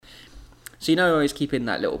So I always keep in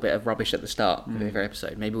that little bit of rubbish at the start of every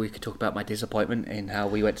episode. Maybe we could talk about my disappointment in how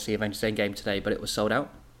we went to see Avengers Endgame today, but it was sold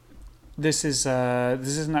out. This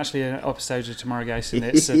isn't actually an episode of Tomorrow Gason.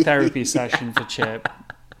 It's a therapy session for Chip.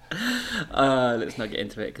 Let's not get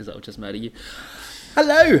into it because that'll just murder you.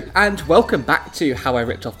 Hello and welcome back to How I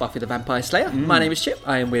Ripped Off Buffy the Vampire Slayer. My name is Chip.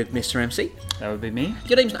 I am with Mr. MC. That would be me.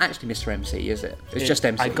 Your name's not actually Mr. MC, is it? It's just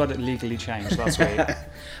MC. I got it legally changed last week.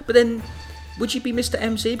 But then, would you be Mr.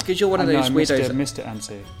 MC because you're one of those weirdos? Mr.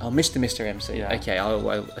 MC. Oh, Mr. MC. Yeah. Okay,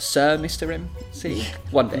 Sir Mr. MC.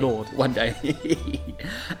 One day. Lord. One day.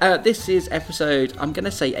 This is episode, I'm going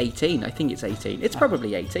to say 18. I think it's 18. It's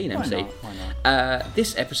probably 18, MC. Why not?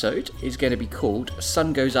 This episode is going to be called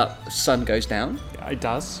Sun Goes Up, Sun Goes Down. It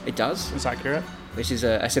does. It does. It's accurate. Which is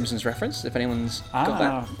a Simpsons reference, if anyone's got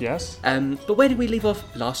that. Yes. But where did we leave off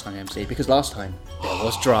last time, MC? Because last time there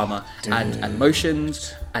was drama and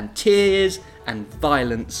emotions and tears and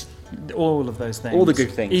violence. All of those things. All the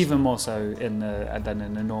good things. Even more so than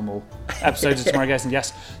in a normal episode of Tomorrow Gason.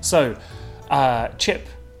 Yes. So, Chip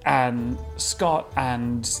and Scott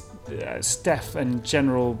and Steph and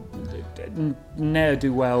General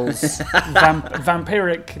ne'er-do-wells,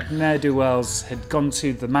 vampiric ne'er-do-wells had gone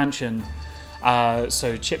to the mansion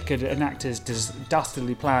so Chip could enact his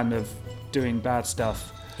dastardly plan of doing bad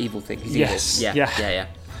stuff. Evil things. Yes. Evil. Yeah.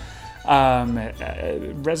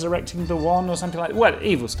 Resurrecting the One or something like that. Well,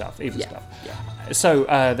 evil stuff. Yeah. So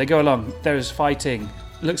they go along. There's fighting.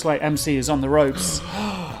 Looks like MC is on the ropes.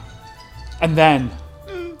 And then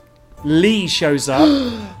Lee shows up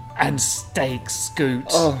and stakes Scoot.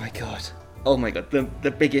 Oh my god.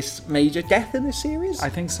 The biggest major death in this series? I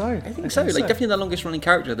think so. I think so. Like, definitely the longest running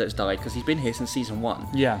character that's died because he's been here since season 1.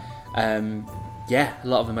 Yeah. A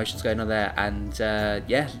lot of emotions going on there. And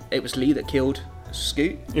it was Lee that killed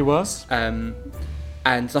Scoot. It was. And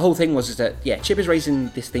the whole thing was that Chip is raising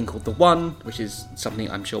this thing called the One, which is something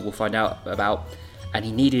I'm sure we'll find out about. And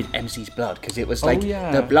he needed MC's blood because it was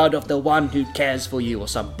the blood of the one who cares for you or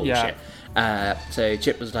some bullshit. So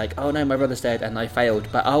Chip was like, oh no, my brother's dead and I failed.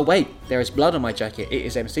 But oh wait, there is blood on my jacket. It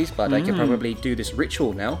is MC's blood. I can probably do this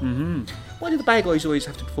ritual now. Why do the bad guys always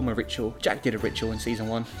have to perform a ritual? Jack did a ritual in season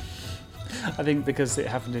 1. I think because it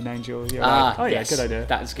happened in Angel. You're yes. Good idea.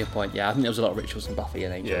 That's a good point. Yeah, I think there was a lot of rituals in Buffy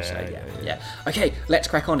and Angel. Yeah. Okay, let's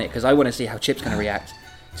crack on it because I want to see how Chip's going to react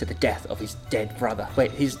to the death of his dead brother.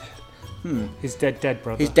 Wait, his dead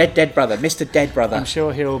brother. His dead brother, Mr. Dead Brother. I'm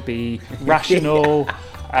sure he'll be rational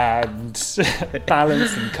and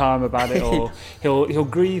balanced and calm about it all. He'll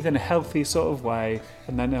grieve in a healthy sort of way,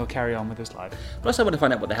 and then he'll carry on with his life. Plus, I want to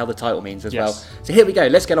find out what the hell the title means as Yes. well. So here we go.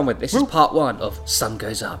 Let's get on with this. This is part 1 of Sun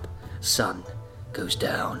Goes Up, Sun Goes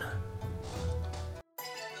Down.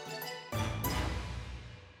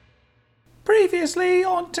 Previously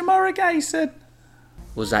on Tomorrow Gason.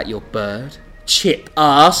 Was that your bird? Chip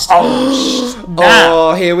asked.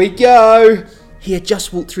 Oh, here we go. He had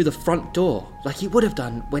just walked through the front door, like he would have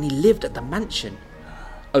done when he lived at the mansion.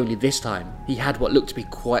 Only this time, he had what looked to be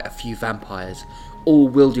quite a few vampires, all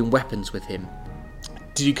wielding weapons with him.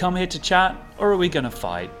 Did you come here to chat, or are we going to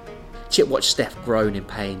fight? Chip watched Steph groan in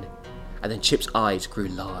pain, and then Chip's eyes grew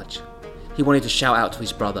large. He wanted to shout out to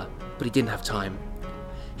his brother, but he didn't have time.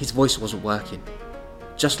 His voice wasn't working,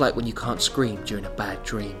 just like when you can't scream during a bad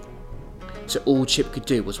dream. So all Chip could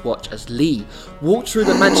do was watch as Lee walked through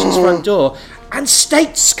the mansion's front door and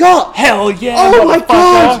staked Scott! Hell yeah! Oh my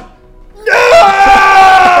god!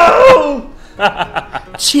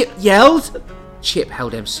 No! Chip yelled. Chip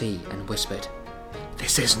held MC and whispered,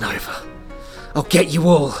 "This isn't over. I'll get you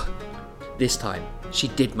all." This time, she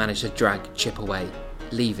did manage to drag Chip away,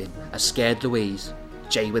 leaving a scared Louise,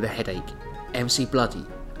 Jay with a headache, MC bloody,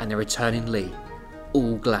 and the returning Lee,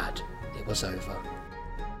 all glad it was over.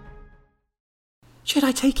 Should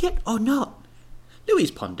I take it or not?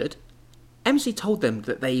 Louise pondered. MC told them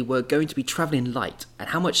that they were going to be travelling light and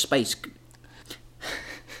how much space...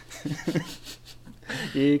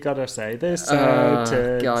 You gotta say this.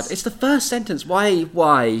 God, it's the first sentence. Why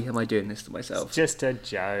am I doing this to myself? It's just a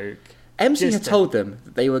joke. MC had told them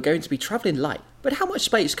that they were going to be travelling light, but how much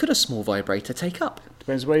space could a small vibrator take up?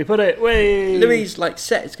 Depends where you put it. Whee! Louise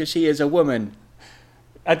says because she is a woman.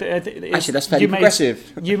 Actually, that's fairly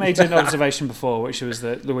progressive. You made an observation before, which was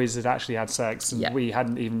that Louise had actually had sex, and we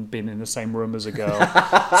hadn't even been in the same room as a girl.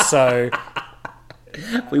 So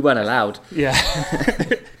we weren't allowed. Yeah,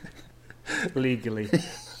 legally.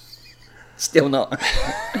 Still not,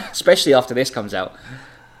 especially after this comes out.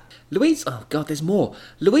 Louise, oh god, there's more.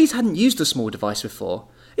 Louise hadn't used a small device before.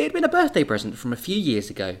 It had been a birthday present from a few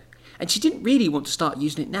years ago, and she didn't really want to start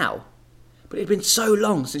using it now. But it had been so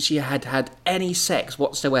long since she had had any sex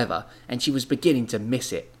whatsoever, and she was beginning to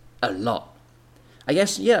miss it a lot. I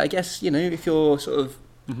guess, if you're sort of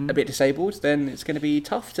a bit disabled, then it's going to be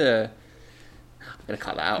tough to... I'm going to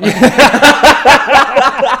cut that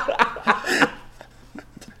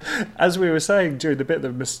out. As we were saying during the bit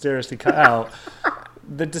that mysteriously cut out,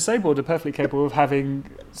 the disabled are perfectly capable of having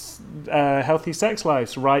healthy sex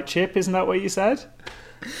lives, right, Chip? Isn't that what you said?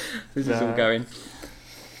 This is all going.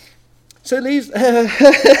 So Louise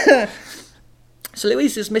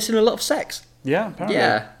is missing a lot of sex. Yeah, apparently.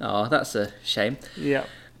 Yeah. Oh, that's a shame. Yeah.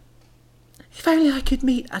 If only I could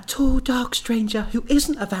meet a tall, dark stranger who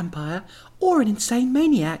isn't a vampire or an insane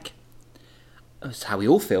maniac. That's how we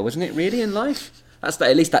all feel, isn't it, really, in life? At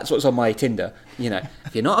least that's what's on my Tinder.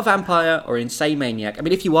 If you're not a vampire or an insane maniac, I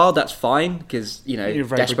mean, if you are, that's fine, because, you're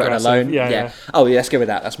very desperate and alone. Yeah. Oh, yeah, let's go with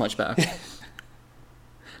that. That's much better.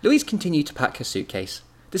 Louise continued to pack her suitcase,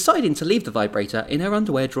 deciding to leave the vibrator in her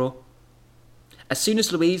underwear drawer. As soon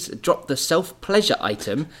as Louise dropped the self-pleasure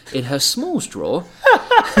item in her smalls drawer...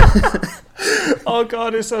 Oh,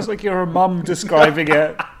 God, it sounds like you're a mum describing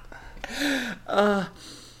it.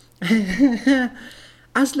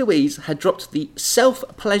 As Louise had dropped the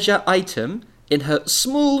self-pleasure item in her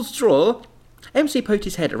smalls drawer, MC poked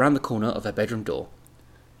his head around the corner of her bedroom door.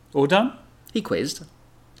 All done? He quizzed.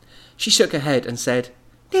 She shook her head and said,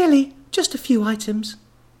 "Nearly, just a few items."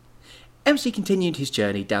 MC continued his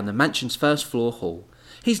journey down the mansion's first floor hall.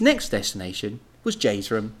 His next destination was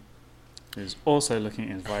Jay's room. He was also looking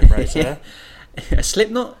at his vibrator. A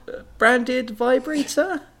Slipknot branded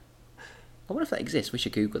vibrator? I wonder if that exists. We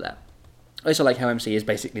should Google that. I also like how MC is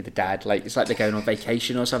basically the dad. Like, it's like they're going on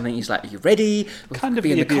vacation or something. He's like, "Are you ready?" Kind of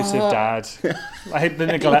the abusive dad. Like the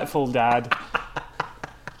neglectful dad.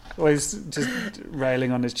 Always just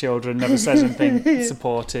railing on his children, never says anything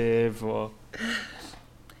supportive or...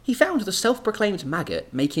 He found the self-proclaimed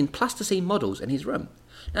maggot making plasticine models in his room.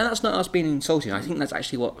 Now, that's not us being insulting. I think that's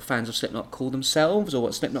actually what fans of Slipknot call themselves, or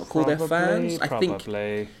what Slipknot call their fans. I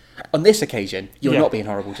think on this occasion, you're not being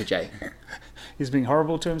horrible to Jay. He's being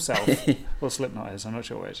horrible to himself. Or Slipknot is, I'm not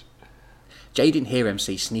sure which. Jay didn't hear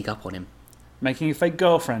MC sneak up on him. Making a fake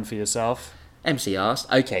girlfriend for yourself? MC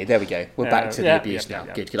asked. Okay, there we go. We're back to the abuse now.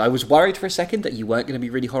 Yeah. Good. I was worried for a second that you weren't going to be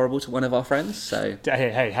really horrible to one of our friends, so...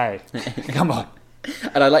 Hey. Come on.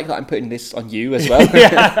 And I like that I'm putting this on you as well.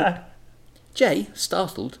 Jay,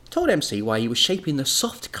 startled, told MC why he was shaping the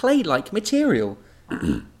soft clay-like material.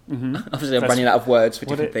 Obviously, I'm running out of words for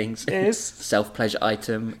different things. Is self-pleasure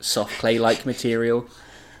item, soft clay-like material.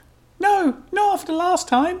 No, not after last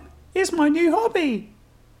time. It's my new hobby.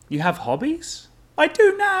 You have hobbies? I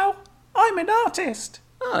do now. I'm an artist.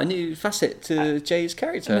 Oh, a new facet to Jay's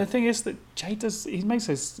character. And the thing is that Jay he makes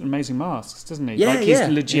those amazing masks, doesn't he? Yeah, he's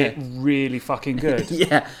legit really fucking good.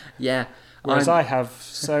 Yeah. Whereas I have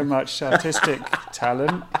so much artistic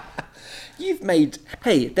talent.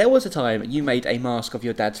 There was a time you made a mask of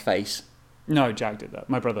your dad's face. No, Jack did that.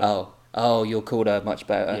 My brother. Oh, you're called a much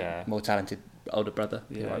better, more talented older brother.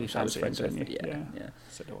 Yeah, you I was friends with. Yeah.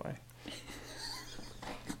 So do I.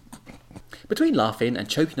 Between laughing and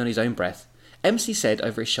choking on his own breath, MC said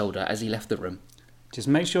over his shoulder as he left the room, "Just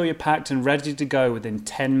make sure you're packed and ready to go within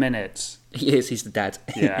 10 minutes. He's the dad.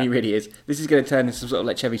 Yeah. He really is. This is going to turn into some sort of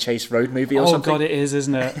like Chevy Chase road movie or something. Oh God, it is,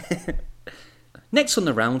 isn't it? Next on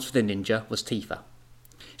the rounds for the ninja was Tifa.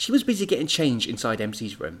 She was busy getting changed inside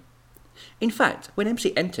MC's room. In fact, when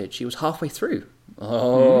MC entered, she was halfway through.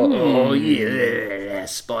 Oh yeah,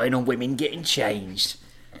 spying on women getting changed.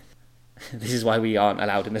 This is why we aren't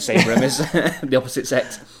allowed in the same room as the opposite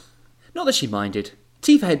sex. Not that she minded.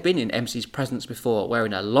 Tifa had been in MC's presence before,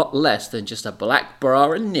 wearing a lot less than just a black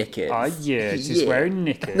bra and knickers. She's wearing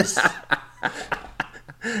knickers.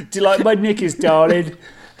 Do you like my knickers, darling?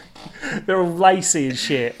 They're all lacy and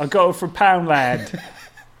shit. I got them from Poundland.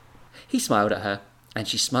 He smiled at her, and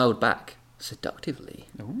she smiled back, seductively.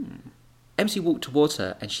 Ooh. MC walked towards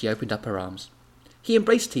her, and she opened up her arms. He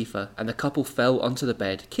embraced Tifa, and the couple fell onto the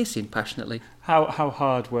bed, kissing passionately. How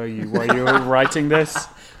hard were you while you were writing this?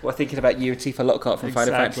 Well, thinking about you and Tifa Lockhart from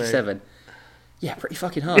Final Fantasy VII. Yeah, pretty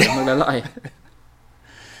fucking hard, I'm not going to lie.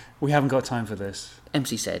 We haven't got time for this.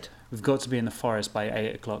 MC said. We've got to be in the forest by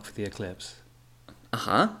 8 o'clock for the eclipse.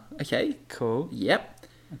 Okay. Cool. Yep.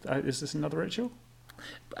 Is this another ritual?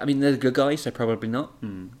 I mean, they're the good guys, so probably not.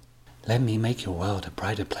 Let me make your world a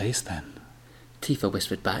brighter place then. Tifa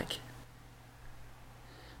whispered back.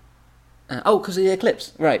 Because of the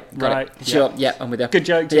eclipse. Right. Sure, yeah, I'm with you. Good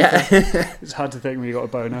joke, Tifa. Yeah. It's hard to think when you got a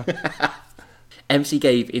boner. MC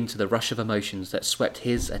gave into the rush of emotions that swept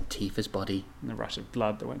his and Tifa's body. And the rush of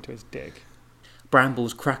blood that went to his dick.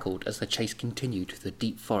 Brambles crackled as the chase continued through the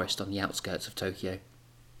deep forest on the outskirts of Tokyo.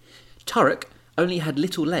 Turok only had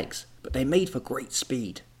little legs, but they made for great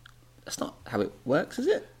speed. That's not how it works, is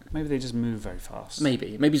it? Maybe they just move very fast.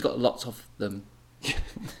 Maybe he's got lots of them.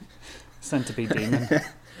 Centipede demon.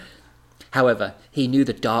 However, he knew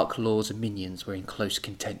the Dark Lord's minions were in close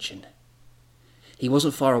contention. He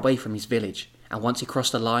wasn't far away from his village, and once he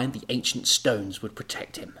crossed the line, the ancient stones would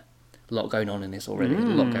protect him. A lot going on in this already, a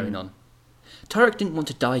lot going on. Turok didn't want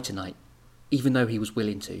to die tonight, even though he was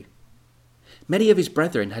willing to. Many of his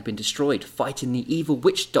brethren had been destroyed fighting the evil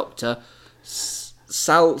witch doctor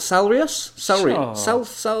Salrius? Salrius.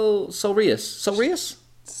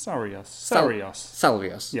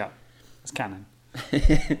 Yeah, it's canon.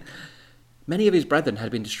 Many of his brethren had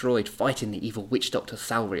been destroyed fighting the evil witch doctor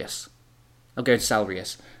Salrius. I'm going to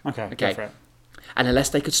Salrius. Okay, go for it. And unless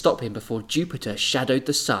they could stop him before Jupiter shadowed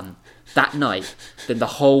the sun that night, then the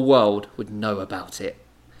whole world would know about it.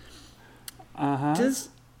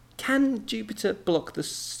 Can Jupiter block the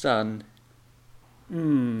sun?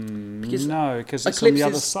 Because it's on the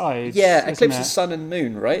other side. Yeah, eclipses sun and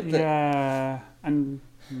moon, right?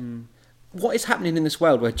 What is happening in this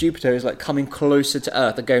world where Jupiter is like coming closer to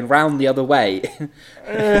Earth and going round the other way?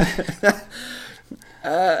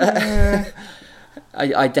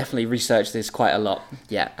 I definitely researched this quite a lot.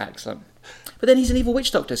 Yeah, excellent. But then he's an evil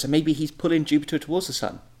witch doctor, so maybe he's pulling Jupiter towards the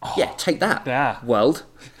sun. Yeah, take that, world.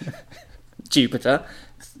 Jupiter,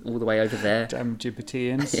 all the way over there. Damn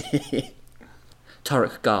Jupiterians.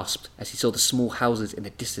 Turok gasped as he saw the small houses in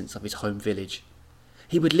the distance of his home village.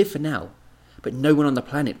 He would live for now, but no one on the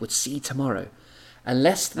planet would see tomorrow,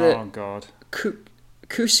 unless the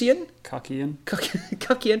Kukian,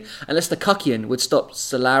 unless the Kukian would stop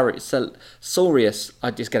Saurius.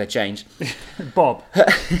 I'm just going to change. Bob.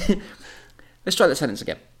 Let's try that sentence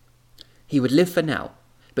again. He would live for now,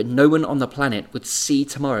 but no one on the planet would see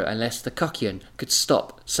tomorrow unless the Kukian could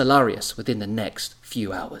stop Salarius within the next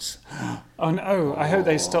few hours. Oh no, I hope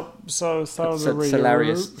they stop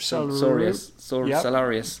Salarius.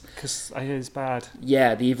 Because I hear he's bad.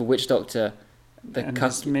 Yeah, the evil witch doctor.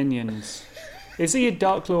 His minions. Is he a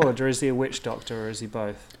Dark Lord or is he a witch doctor or is he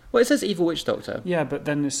both? Well, it says evil witch doctor. Yeah, but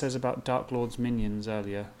then it says about Dark Lord's minions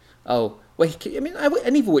earlier. Oh, well,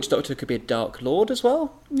 an evil witch doctor could be a Dark Lord as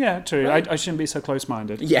well. Yeah, true. Right? I shouldn't be so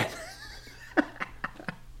close-minded. Yeah.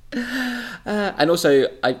 And also,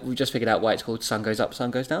 we just figured out why it's called Sun Goes Up,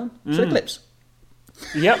 Sun Goes Down. It's an eclipse.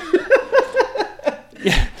 Yep.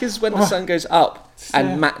 Because when the sun goes up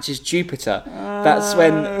and matches Jupiter, that's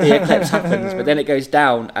when the eclipse happens. But then it goes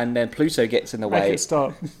down and then Pluto gets in the way. Make it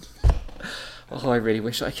stop. Oh, I really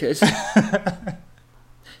wish I could.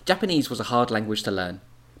 Japanese was a hard language to learn.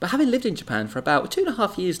 But having lived in Japan for about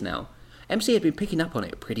 2.5 years now, MC had been picking up on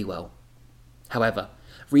it pretty well. However,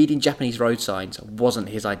 reading Japanese road signs wasn't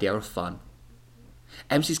his idea of fun.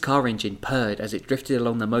 MC's car engine purred as it drifted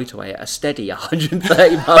along the motorway at a steady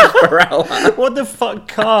 130 miles per hour. What the fuck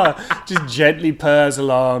car? Just gently purrs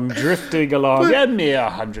along, drifting along. Yeah, mere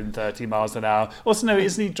 130 miles an hour. Also, no,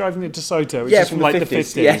 isn't he driving it to Soto, which is from like the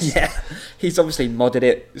 50s? Yeah. He's obviously modded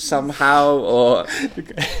it somehow, or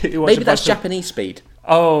maybe that's Japanese speed.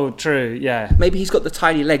 Oh, true, yeah. Maybe he's got the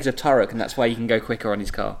tiny legs of Turok and that's why he can go quicker on his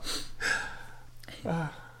car.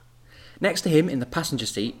 Next to him in the passenger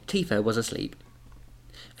seat, Tifa was asleep.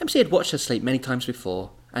 MC had watched her sleep many times before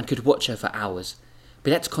and could watch her for hours, but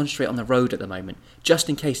he had to concentrate on the road at the moment, just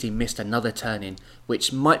in case he missed another turn-in,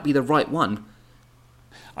 which might be the right one.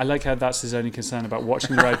 I like how that's his only concern about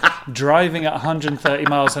watching the road. Driving at 130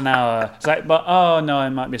 miles an hour. It's like, but oh no, I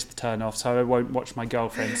might miss the turn off, so I won't watch my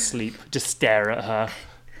girlfriend sleep. Just stare at her.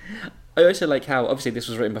 I also like how, obviously this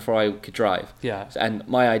was written before I could drive. Yeah. And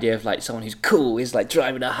my idea of like someone who's cool is like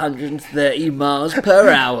driving 130 miles per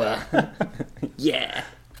hour. Yeah.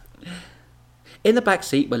 In the back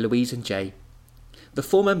seat were Louise and Jay. The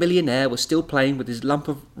former millionaire was still playing with his lump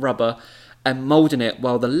of rubber and moulding it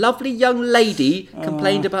while the lovely young lady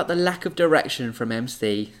complained about the lack of direction from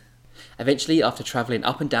MC. Eventually, after travelling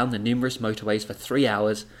up and down the numerous motorways for 3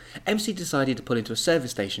 hours, MC decided to pull into a service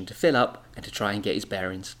station to fill up and to try and get his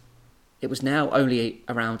bearings. It was now only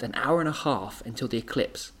around an hour and a half until the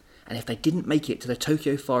eclipse, and if they didn't make it to the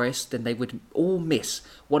Tokyo forest, then they would all miss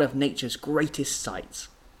one of nature's greatest sights.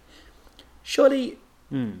 Surely,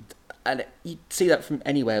 and you see that from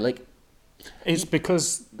anywhere, like... It's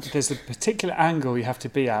because there's a particular angle you have to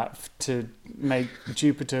be at to make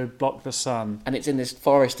Jupiter block the sun. And it's in this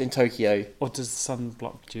forest in Tokyo. Or does the sun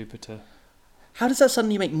block Jupiter? How does that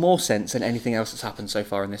suddenly make more sense than anything else that's happened so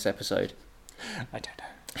far in this episode? I don't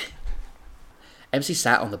know. MC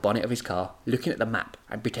sat on the bonnet of his car, looking at the map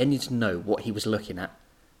and pretending to know what he was looking at.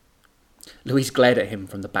 Louise glared at him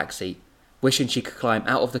from the back seat, wishing she could climb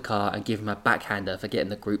out of the car and give him a backhander for getting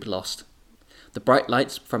the group lost. The bright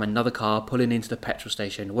lights from another car pulling into the petrol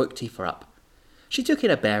station woke Tifa up. She took in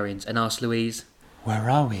her bearings and asked Louise, "Where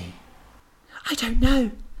are we?" "I don't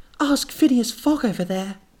know. Ask Phineas Fogg over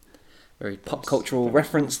there." Very pop cultural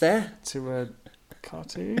reference there. To a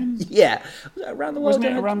cartoon? Yeah. Was it Around the World? Wasn't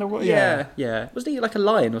it Around the World? Yeah. Wasn't he like a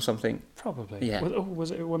lion or something? Probably. Yeah.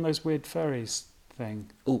 Was it one of those weird furries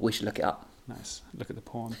thing? Oh, we should look it up. Nice. Look at the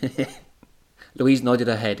porn. Louise nodded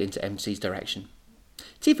her head into MC's direction.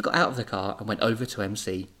 Tifa got out of the car and went over to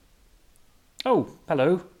MC. "Oh,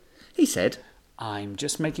 hello." He said, "I'm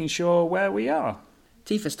just making sure where we are."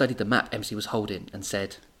 Tifa studied the map MC was holding and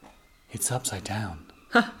said, "It's upside down."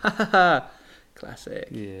 "Ha ha ha ha." Classic.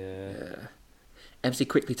 Yeah. MC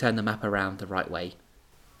quickly turned the map around the right way.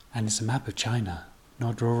 "And it's a map of China,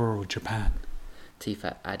 not rural Japan."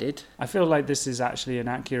 Tifa added, I feel like this is actually an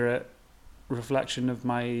accurate reflection of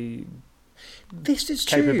my "This is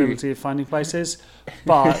true." capability of finding places,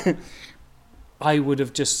 but I would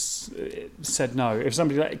have just said no. If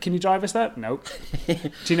somebody like, "Can you drive us there?" Nope. "Do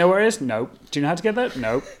you know where it is?" Nope. "Do you know how to get there?"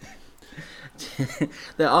 Nope.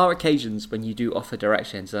 There are occasions when you do offer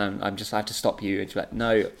directions and I have to stop you and be like,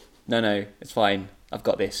 no, it's fine. I've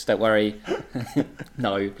got this. Don't worry.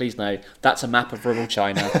 No, please no. That's a map of rural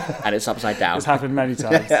China and it's upside down. It's happened many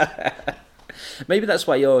times. Maybe that's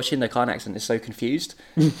why your Shindo Khan accent is so confused.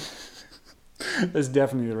 That's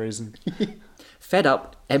definitely the reason. Fed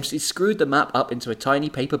up, MC screwed the map up into a tiny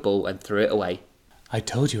paper ball and threw it away. "I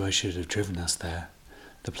told you I should have driven us there.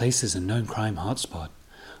 The place is a known crime hotspot.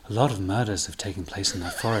 A lot of murders have taken place in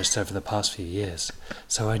that forest over the past few years,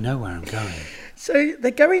 so I know where I'm going." So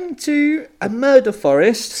they're going to a murder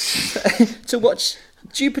forest to watch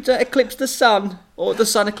Jupiter eclipse the sun, or the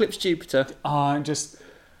sun eclipse Jupiter. I'm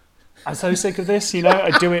so sick of this,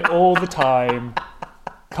 I do it all the time.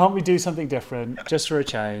 Can't we do something different, just for a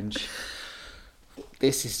change?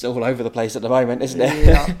 This is all over the place at the moment, isn't it?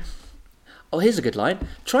 Yeah. Oh, here's a good line.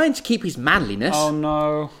 Trying to keep his manliness, Oh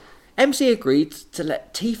no. MC agreed to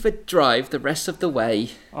let Tifa drive the rest of the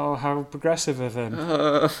way. Oh, how progressive of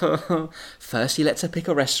him. First he lets her pick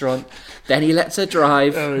a restaurant, then he lets her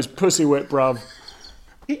drive. Oh, his pussy whip, bruv.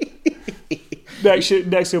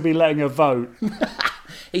 Next he'll be letting her vote.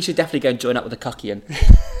 He should definitely go and join up with the Cuckian.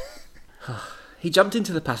 He jumped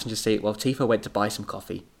into the passenger seat while Tifa went to buy some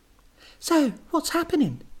coffee. "So, what's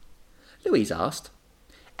happening?" Louise asked.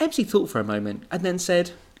 MC thought for a moment and then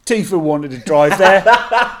said, Tifa wanted to drive there.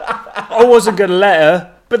 I wasn't going to let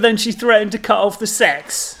her, but then she threatened to cut off the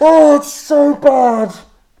sex. "Oh, it's so bad."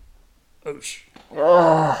 Oosh.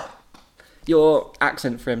 Your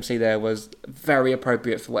accent for MC there was very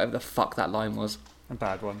appropriate for whatever the fuck that line was. A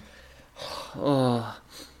bad one.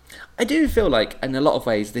 I do feel like, in a lot of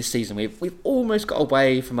ways, this season we've almost got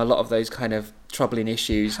away from a lot of those kind of troubling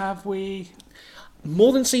issues. Have we?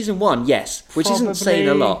 More than season one, yes, which isn't Probably. saying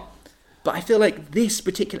a lot. But I feel like this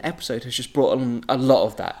particular episode has just brought on a lot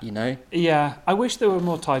of that, Yeah, I wish there were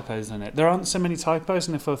more typos in it. There aren't so many typos,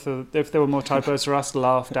 and if there were more typos for us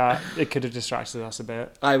laughed at, it could have distracted us a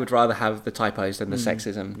bit. I would rather have the typos than the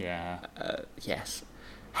sexism. Yeah. Yes.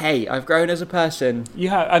 Hey, I've grown as a person.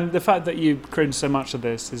 Yeah, and the fact that you cringe so much of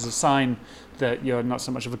this is a sign that you're not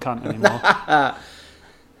so much of a cunt anymore.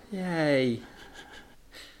 Yay.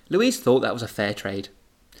 Louise thought that was a fair trade.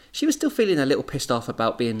 She was still feeling a little pissed off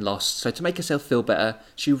about being lost, so to make herself feel better,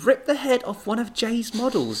 she ripped the head off one of Jay's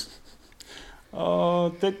models.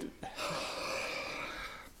 Oh,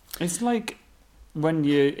 it's like when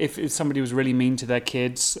if somebody was really mean to their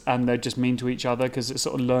kids and they're just mean to each other because it's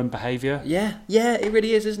sort of learned behaviour. Yeah, it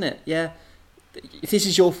really is, isn't it? Yeah. This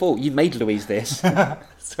is your fault. You made Louise this.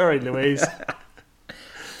 Sorry, Louise.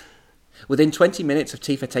 Within 20 minutes of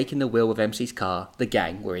Tifa taking the wheel of MC's car, the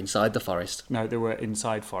gang were inside the forest. No, they were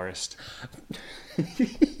inside forest.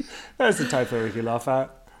 That's the typo we can laugh at.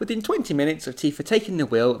 Within 20 minutes of Tifa taking the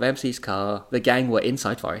wheel of MC's car, the gang were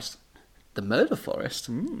inside forest. The murder forest?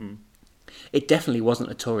 It definitely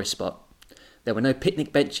wasn't a tourist spot. There were no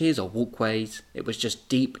picnic benches or walkways. It was just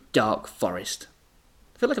deep, dark forest.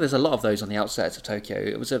 I feel like there's a lot of those on the outskirts of Tokyo.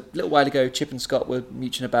 It was a little while ago, Chip and Scott were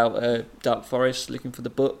mooching about a dark forest looking for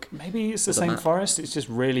the book. Maybe it's the same forest, it's just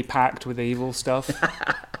really packed with evil stuff.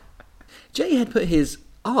 Jay had put his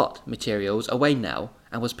art materials away now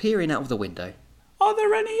and was peering out of the window. Are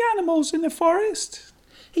there any animals in the forest?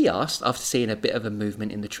 He asked after seeing a bit of a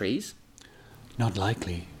movement in the trees. Not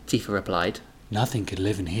likely. Tifa replied. Nothing could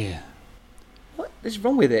live in here. What is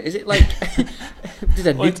wrong with it? Is it like... did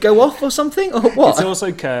a nuke go off or something? Or what? It's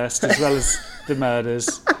also cursed as well as the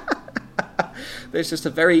murders. There's just a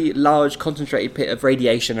very large concentrated pit of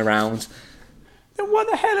radiation around. Then what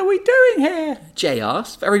the hell are we doing here? Jay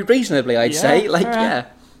asked, very reasonably I'd say. Yeah.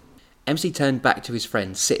 MC turned back to his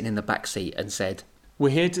friend sitting in the back seat and said, "We're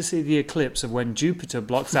here to see the eclipse of when Jupiter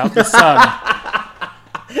blocks out the sun."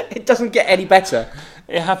 It doesn't get any better.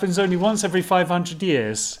 It happens only once every 500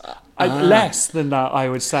 years. Less than that, I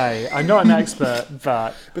would say. I'm not an expert,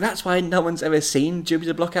 but... But that's why no one's ever seen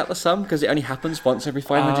Jupiter block out the sun, because it only happens once every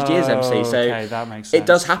 500 years, MC. So okay, that makes sense. it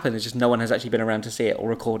does happen, it's just no one has actually been around to see it or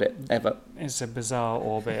record it, ever. It's a bizarre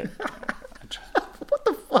orbit. What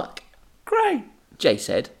the fuck? Great. Jay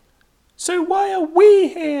said. So why are we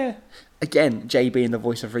here? Again, Jay being the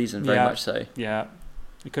voice of reason, very much so. Yeah.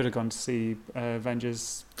 We could have gone to see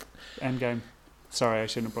Avengers Endgame. Sorry, I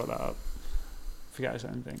shouldn't have brought that up. Forget I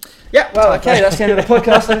said anything. Yeah, well, okay, that's the end of the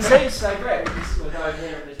podcast then, Steve. So great, we'll go over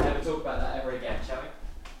here and just never talk about that ever again, shall we?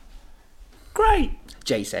 Great.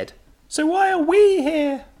 Jay said. So why are we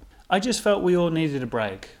here? I just felt we all needed a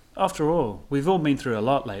break. After all, we've all been through a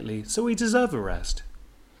lot lately, so we deserve a rest.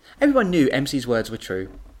 Everyone knew MC's words were true.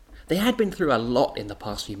 They had been through a lot in the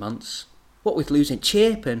past few months. What with losing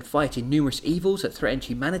Chip and fighting numerous evils that threatened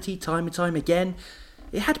humanity time and time again,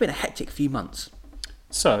 it had been a hectic few months.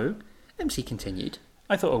 So, MC continued.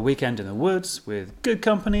 I thought a weekend in the woods with good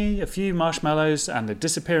company, a few marshmallows, and the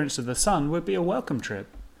disappearance of the sun would be a welcome trip.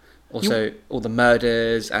 Also, all the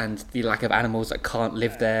murders and the lack of animals that can't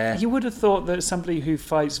live there. You would have thought that somebody who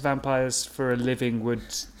fights vampires for a living would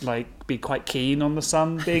be quite keen on the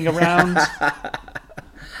sun being around.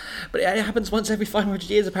 But it happens once every 500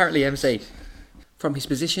 years, apparently, MC. From his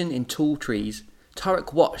position in tall trees,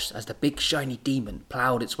 Turek watched as the big shiny demon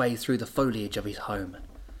ploughed its way through the foliage of his home.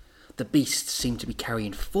 The beast seemed to be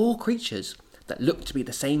carrying 4 creatures that looked to be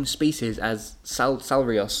the same species as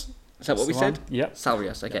Salrios. Is that what we said? Yep.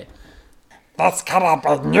 Salrios, okay. This cannot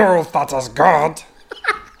be news that is good.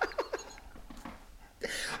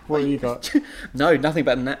 What have you got? No, nothing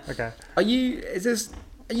better than that. Okay. Is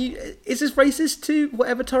this racist to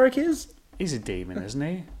whatever Turek is? He's a demon, isn't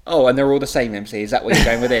he? Oh, and they're all the same, MC. Is that where you're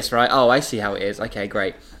going with this, right? Oh, I see how it is. Okay,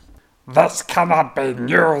 great. This cannot be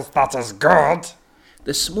news that is good.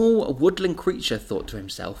 The small woodland creature thought to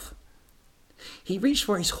himself. He reached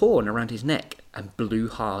for his horn around his neck and blew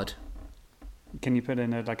hard. Can you put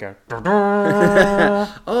in a...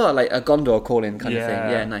 Oh, like a Gondor calling kind of thing.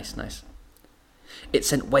 Yeah. Yeah, nice. It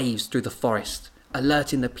sent waves through the forest,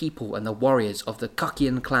 alerting the people and the warriors of the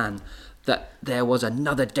Kukian clan that there was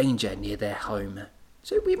another danger near their home.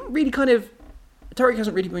 So we haven't really Turek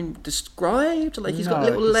hasn't really been described. Like, he's got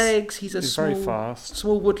little legs. He's very fast.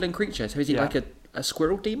 small woodland creature. So is he like a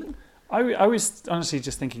squirrel demon? I was honestly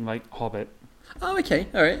just thinking like Hobbit, Oh, okay,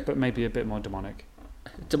 all right. but maybe a bit more demonic.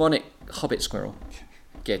 Demonic hobbit squirrel.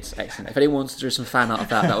 Good, excellent. If anyone wants to do some fan art of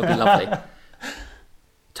that, that would be lovely.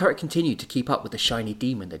 Turek continued to keep up with the shiny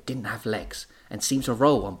demon that didn't have legs and seemed to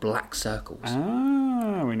roll on black circles.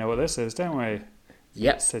 Ah, we know what this is, don't we?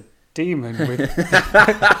 Yep. It's a demon with...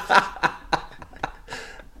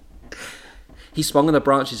 He swung on the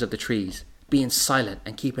branches of the trees, being silent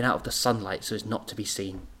and keeping out of the sunlight so as not to be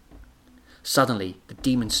seen. Suddenly, the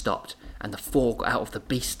demon stopped and the four got out of the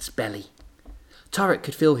beast's belly. Turek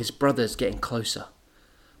could feel his brothers getting closer.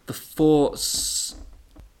 The four...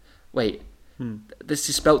 Wait, this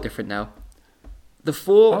is spelt different now. The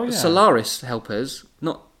four Solaris helpers,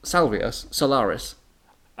 not Salrios, Solaris.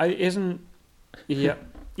 Isn't... Yep.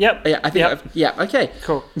 Yeah, I think... Yep. Okay.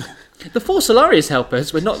 Cool. The 4 Solarius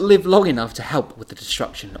helpers would not live long enough to help with the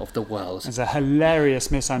destruction of the world. There's a hilarious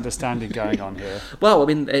misunderstanding going on here. Well, I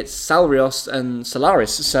mean, it's Salrios and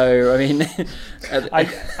Solaris, so, I mean...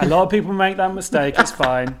 A lot of people make that mistake, it's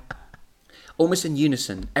fine. Almost in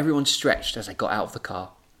unison, everyone stretched as they got out of the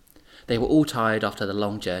car. They were all tired after the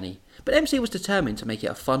long journey, but MC was determined to make it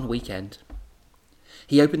a fun weekend.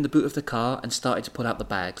 He opened the boot of the car and started to pull out the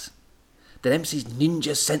bags. Then MC's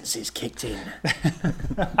ninja senses kicked in.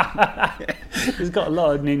 He's got a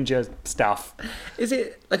lot of ninja stuff. Is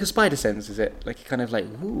it like a spider sense, is it? Like kind of like,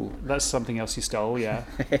 ooh. That's something else you stole, yeah.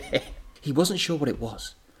 He wasn't sure what it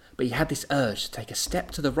was, but he had this urge to take a step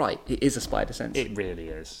to the right. It is a spider sense. It really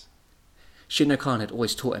is. Shinno Khan had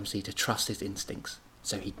always taught MC to trust his instincts,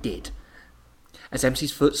 so he did. As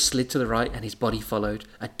MC's foot slid to the right and his body followed,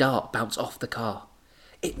 a dart bounced off the car.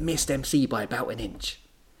 It missed MC by about an inch.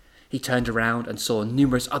 He turned around and saw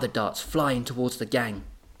numerous other darts flying towards the gang.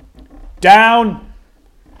 Down!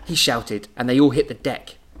 He shouted, and they all hit the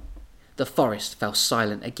deck. The forest fell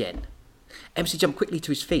silent again. MC jumped quickly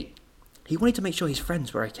to his feet. He wanted to make sure his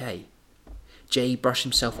friends were okay. Jay brushed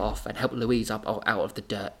himself off and helped Louise up out of the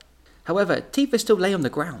dirt. However, Tifa still lay on the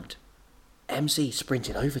ground. MC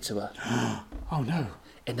sprinted over to her. Oh no.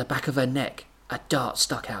 In the back of her neck, a dart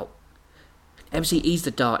stuck out. MC eased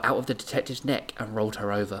the dart out of the detective's neck and rolled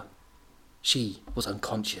her over. She was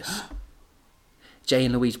unconscious. Jay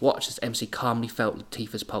and Louise watched as MC calmly felt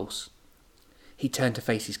Latifah's pulse. He turned to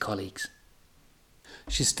face his colleagues.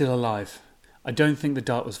 She's still alive. I don't think the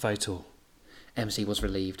dart was fatal. MC was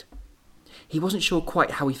relieved. He wasn't sure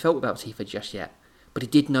quite how he felt about Tifa just yet, but he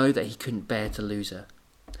did know that he couldn't bear to lose her.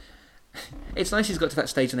 It's nice he's got to that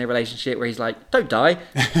stage in their relationship where he's like, don't die.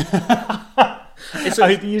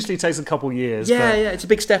 It usually takes a couple years. Yeah, it's a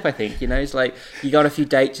big step, I think. It's like, you go on a few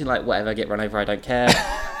dates and like, whatever, get run over, I don't care.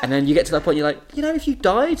 And then you get to that point, you're like, if you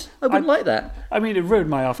died, I wouldn't like that. I mean, it ruined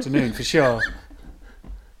my afternoon, for sure.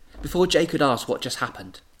 Before Jay could ask what just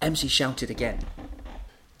happened, MC shouted again.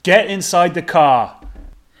 Get inside the car.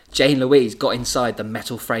 Jay and Louise got inside the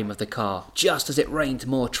metal frame of the car, just as it rained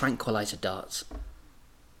more tranquilizer darts.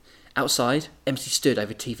 Outside, MC stood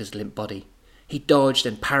over Tifa's limp body. He dodged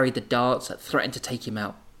and parried the darts that threatened to take him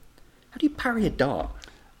out. How do you parry a dart?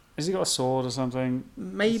 Has he got a sword or something?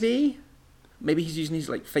 Maybe he's using his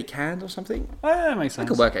fake hand or something. Oh, yeah, that makes sense.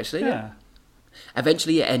 That could work, actually. Yeah.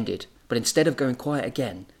 Eventually it ended, but instead of going quiet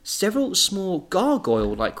again, several small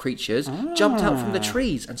gargoyle-like creatures jumped out from the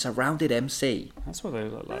trees and surrounded MC. That's what they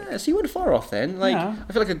look like. Yeah, so you weren't far off then. I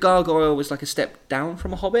feel like a gargoyle was like a step down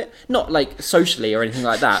from a hobbit. Not socially or anything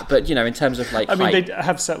like that, but in terms of I mean, they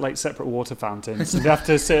have separate water fountains. They have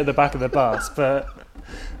to sit at the back of the bus, but...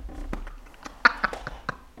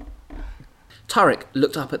 Tarek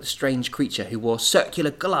looked up at the strange creature who wore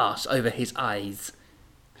circular glass over his eyes.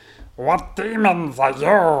 What demons are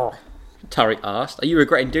you? Tarek asked. Are you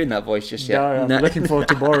regretting doing that voice just yet? No, I'm looking forward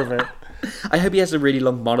to more of it. I hope he has a really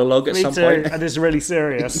long monologue at some point. And it's really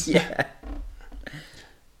serious. Yeah.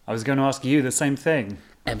 I was going to ask you the same thing.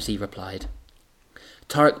 MC replied.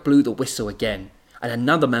 Tarek blew the whistle again, and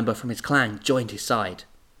another member from his clan joined his side.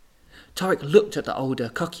 Tarek looked at the older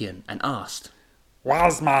Kokian and asked,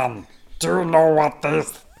 Wise man, do you know what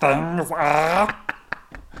these things are?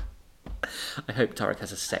 I hope Tarek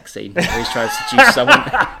has a sex scene where he's trying to seduce someone.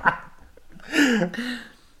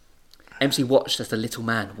 MC watched as the little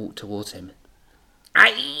man walked towards him.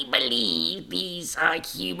 I believe these are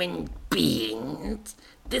human beings.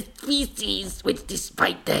 The species which,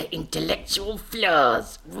 despite their intellectual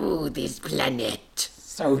flaws, rule this planet.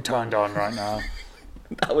 So turned on right now.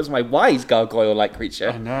 That was my wise gargoyle-like creature.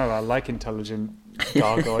 I know, I like intelligent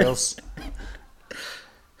gargoyles.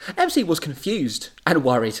 MC was confused and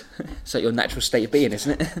worried. So your natural state of being,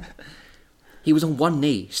 isn't it? He was on one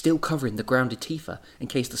knee, still covering the grounded Tifa, in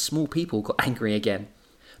case the small people got angry again.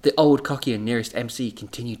 The old Kokian nearest MC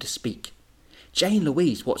continued to speak. Jay and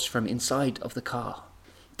Louise watched from inside of the car.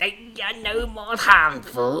 They are no more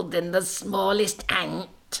harmful than the smallest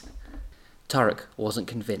ant. Tarek wasn't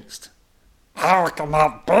convinced. How can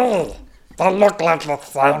that be? They look like the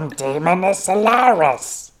same demon as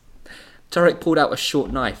Solaris. Tarek pulled out a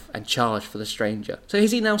short knife and charged for the stranger. So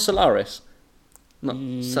is he now Solaris? Not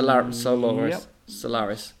Solaris. Yep.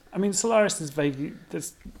 Solaris. I mean, Solaris is vaguely...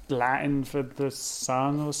 That's Latin for the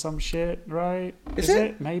sun or some shit, right? Is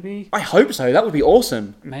it? Maybe? I hope so. That would be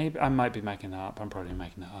awesome. Maybe. I might be making that up. I'm probably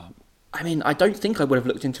making that up. I mean, I don't think I would have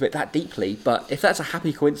looked into it that deeply, but if that's a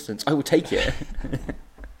happy coincidence, I will take it.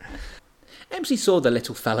 MC saw the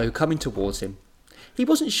little fellow coming towards him. He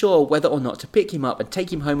wasn't sure whether or not to pick him up and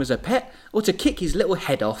take him home as a pet, or to kick his little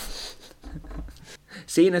head off.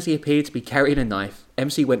 Seeing as he appeared to be carrying a knife,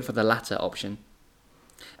 MC went for the latter option.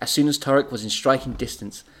 As soon as Tarek was in striking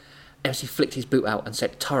distance, MC flicked his boot out and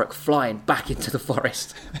sent Tarek flying back into the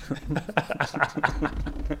forest.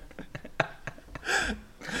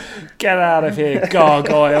 Get out of here,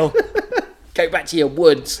 gargoyle. Go back to your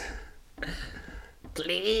woods.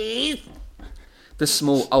 Please? The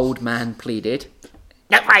small old man pleaded.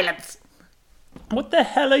 No violence. What the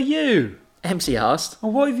hell are you? MC asked.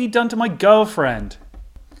 And what have you done to my girlfriend?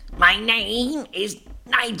 My name is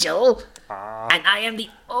Nigel, and I am the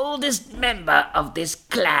oldest member of this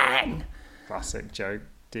clan. Classic joke.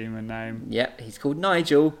 Demon name. Yep, he's called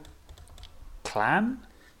Nigel. Clan?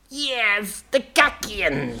 Yes, the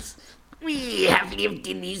Kokians. We have lived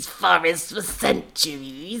in these forests for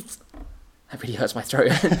centuries. That really hurts my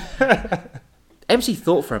throat. MC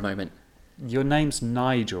thought for a moment. Your name's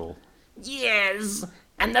Nigel. Yes,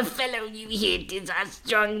 and the fellow you hit is our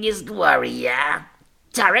strongest warrior,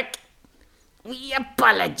 Tarek. We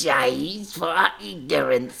apologize for our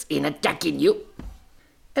ignorance in attacking you.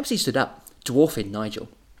 MC stood up, dwarfing Nigel.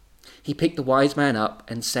 He picked the wise man up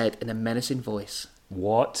and said in a menacing voice,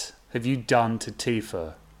 What have you done to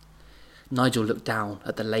Tifa? Nigel looked down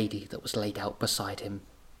at the lady that was laid out beside him.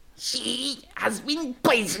 She has been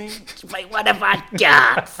poisoned by one of our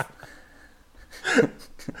guards.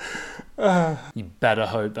 You better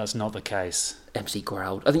hope that's not the case. MC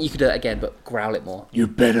growled. I think you could do it again, but growl it more. You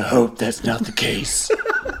better hope that's not the case.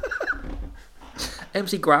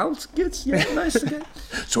 MC growled? Good, yeah, nice. Okay.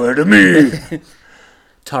 Swear to me.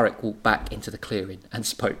 Tarek walked back into the clearing and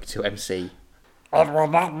spoke to MC. It will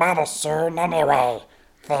not matter soon anyway.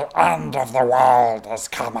 The end of the world is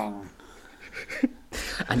coming.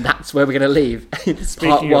 And that's where we're going to leave. Speaking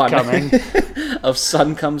Part of 1 coming. of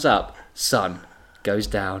Sun Comes Up, Sun Goes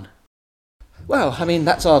Down. Well, I mean,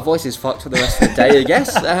 that's our voices fucked for the rest of the day, I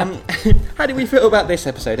guess. How do we feel about this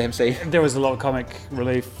episode, MC? There was a lot of comic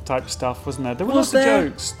relief type stuff, wasn't there? There were Was lots there?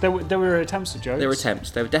 of jokes. There were attempts at jokes. There were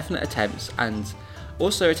attempts. There were definite attempts, and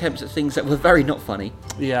also attempts at things that were very not funny.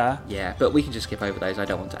 Yeah. Yeah, but we can just skip over those. I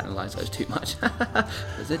don't want to analyse those too much.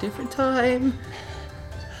 There's a different time.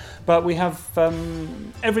 But we have,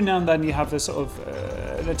 every now and then you have this sort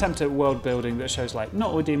of an attempt at world building that shows like,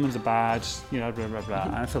 not all demons are bad, you know, blah, blah, blah.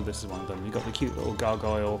 And I feel this is one of them. You've got the cute little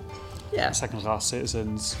gargoyle, Yeah. second class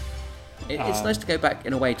citizens. It's nice to go back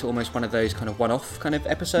in a way to almost one of those kind of one-off kind of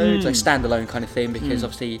episodes, like standalone kind of thing, because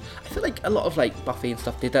obviously I feel like a lot of like Buffy and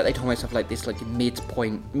stuff did that. They'd almost have like this like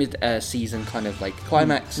mid-season kind of like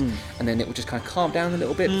climax, and then it would just kind of calm down a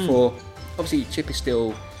little bit before. Obviously, Chip is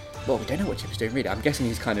still. Well, we don't know what Chip is doing really. I'm guessing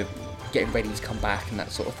he's kind of getting ready to come back and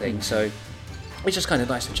that sort of thing. So it's just kind of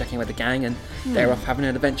nice to check in with the gang, and they're off having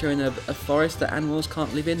an adventure in a forest that animals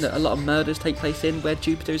can't live in, that a lot of murders take place in, where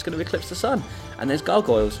Jupiter is going to eclipse the sun, and there's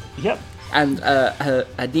gargoyles. Yep. And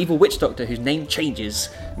an evil witch doctor whose name changes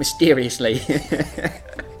mysteriously.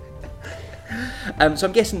 So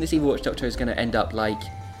I'm guessing this evil witch doctor is going to end up like...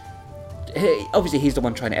 Obviously he's the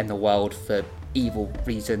one trying to end the world for evil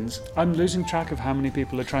reasons. I'm losing track of how many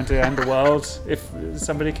people are trying to end the world. If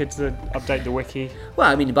somebody could update the wiki. Well,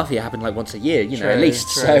 I mean, in Buffy it happened like once a year, you know, at True,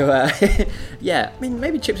 least. true. So, yeah. I mean,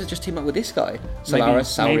 maybe Chips has just teamed up with this guy.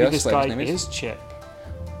 Solaris, maybe Saurios, this whatever guy his name is. Chip.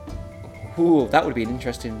 Ooh, that would be an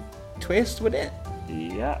interesting twist, wouldn't it?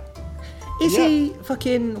 Yeah. Is Yeah. he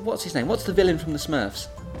fucking... What's his name? What's the villain from the Smurfs?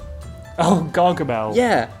 Oh, Gargamel.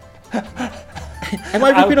 Yeah. Am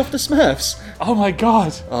I ripping off the Smurfs? Oh my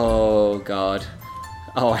god. Oh, God.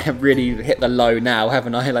 Oh, I have really hit the low now,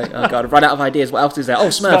 haven't I? Like, oh, God, I've run out of ideas. What else is there? Oh,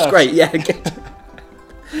 Smurfs, Smurfs. great. Yeah.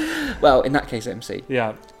 Well, in that case, MC,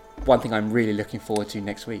 Yeah. one thing I'm really looking forward to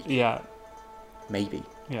next week, Yeah. maybe,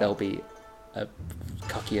 Yeah. there'll be a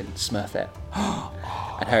Cocky and Smurfette.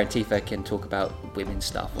 And her and Tifa can talk about women's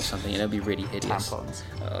stuff or something, and it'll be really hideous. Tampons.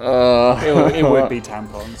 Oh. It would be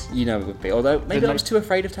tampons. You know it would be. Although, maybe They'd I was too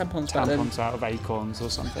afraid of tampons back then. Tampons out of acorns or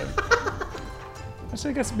something. So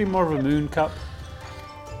I guess it'd be more of a moon cup.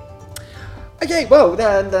 Okay, well,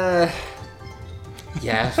 then,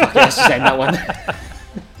 yeah, fuck it, let's just end that one.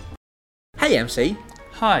 Hey, MC,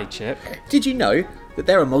 Hi, Chip. did you know that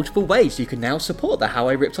there are multiple ways you can now support the How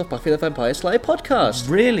I Ripped Off Buffy the Vampire Slayer podcast?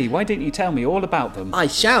 Really? Why didn't you tell me all about them? I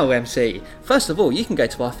shall, MC. First of all, you can go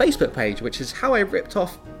to our Facebook page, which is How I Ripped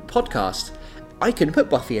Off Podcast. I couldn't put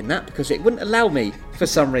Buffy in that because it wouldn't allow me for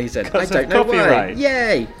some reason. I Because of don't know why. copyright.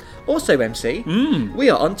 Yay! Also, MC, we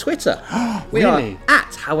are on Twitter. We Really? are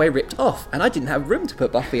at How I Ripped Off, and I didn't have room to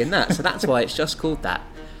put Buffy in that, so that's why it's just called that.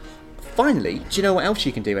 Finally, do you know what else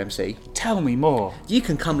you can do, MC? Tell me more. You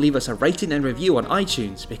can come leave us a rating and review on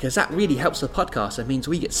iTunes, because that really helps the podcast and means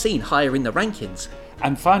we get seen higher in the rankings.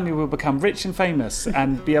 And finally we'll become rich and famous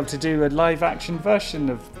and be able to do a live action version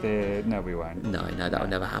of the... No, we won't. No, that'll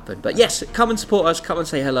never happen. But yes, come and support us, come and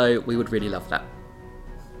say hello, we would really love that.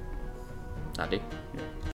 That'd do.